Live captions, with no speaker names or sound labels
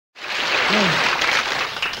Look!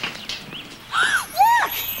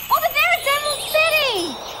 Over there it's Emerald City!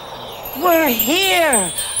 We're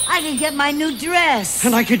here! I can get my new dress.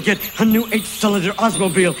 And I could get a new 8-cylinder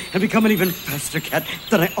Osmobile and become an even faster cat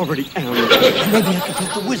than I already am. And maybe I could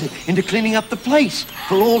talk the wizard into cleaning up the place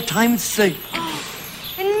for all time's sake.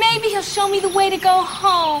 And maybe he'll show me the way to go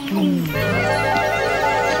home. Home?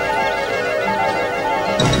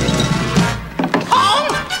 Home?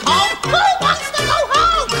 Who wants to go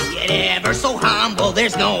home? Get ever so humble,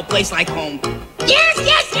 there's no place like home. Yes,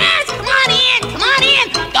 yes, yes! Come on in! Come on in!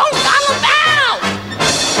 Don't dawdle about!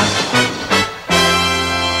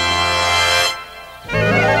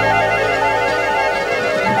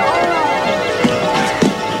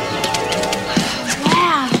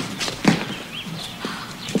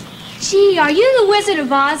 Gee, are you the Wizard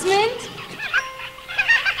of Osmond?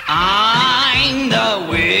 I'm the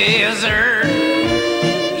wizard,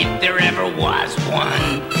 if there ever was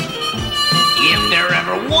one. If there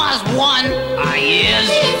ever was one, I is.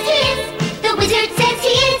 He is. The wizard says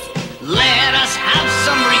he is. Let us have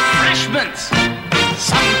some refreshments.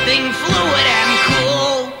 Something fluid and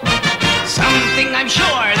cool. Something I'm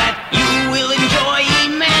sure that you will enjoy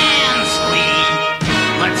immensely.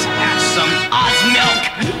 Let's have some Oz milk.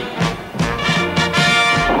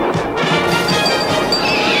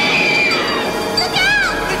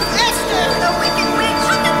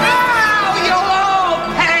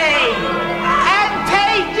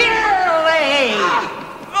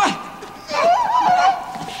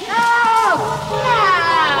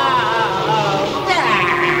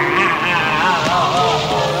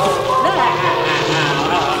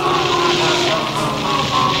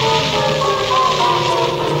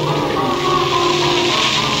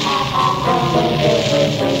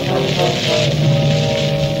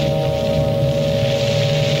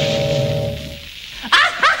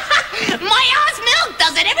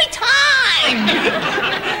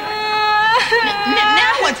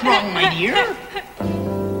 Wrong, my dear?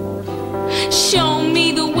 Show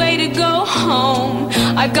me the way to go home.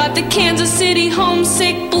 I got the Kansas City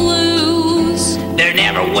homesick blues. There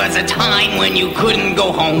never was a time when you couldn't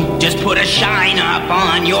go home. Just put a shine up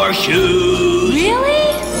on your shoes. Really?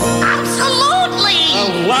 Absolutely!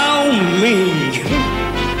 Allow me.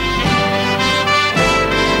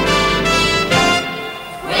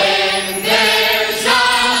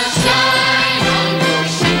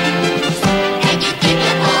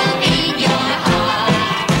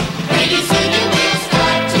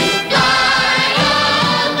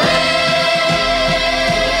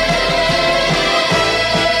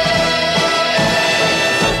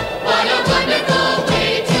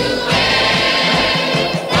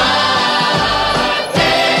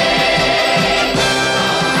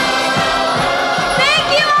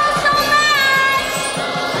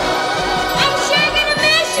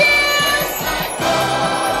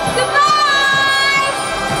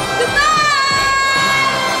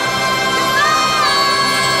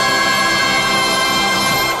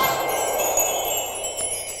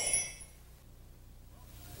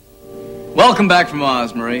 Welcome back from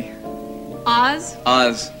Oz, Marie. Oz?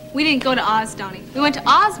 Oz. We didn't go to Oz, Donny. We went to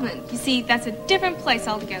Osmond. You see, that's a different place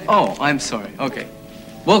altogether. Oh, I'm sorry. Okay.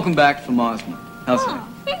 Welcome back from Osmond. How's Oh,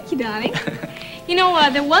 thank you, Donny. You know,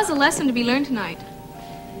 there was a lesson to be learned tonight.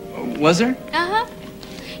 it? Was there? Uh-huh.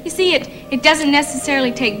 You see, it doesn't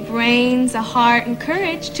necessarily take brains, a heart, and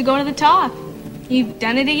courage to go to the top. You've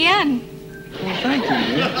done it again. Well, thank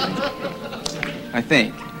you, dear. I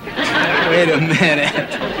think. Wait a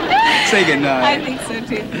minute. Say goodnight. I think so,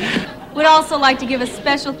 too. Would also like to give a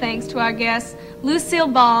special thanks to our guests, Lucille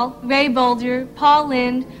Ball, Ray Bolger, Paul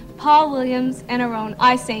Lind, Paul Williams, and our own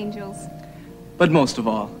Ice Angels. But most of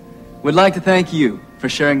all, we'd like to thank you for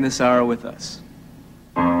sharing this hour with us.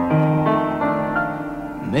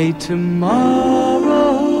 May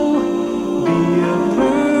tomorrow be a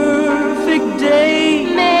perfect day.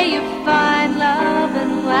 May you find love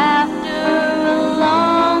and laughter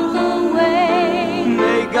along the way.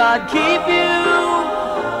 May God keep you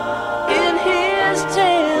in His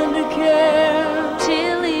tender care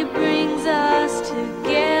Till He brings us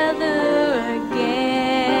together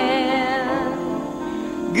again.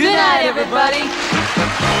 Good night, everybody.